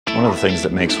One of the things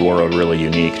that makes Warroad really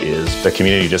unique is the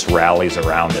community just rallies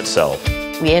around itself.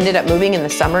 We ended up moving in the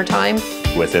summertime.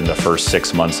 Within the first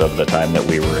 6 months of the time that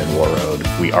we were in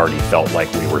Warroad, we already felt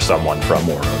like we were someone from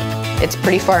Warroad. It's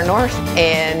pretty far north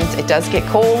and it does get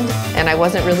cold, and I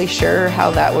wasn't really sure how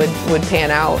that would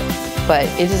pan out. But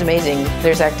it is amazing.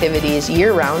 There's activities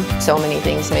year-round. So many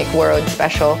things make Warroad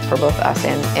special for both us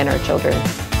and our children.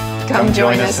 Come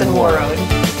join us in Warroad.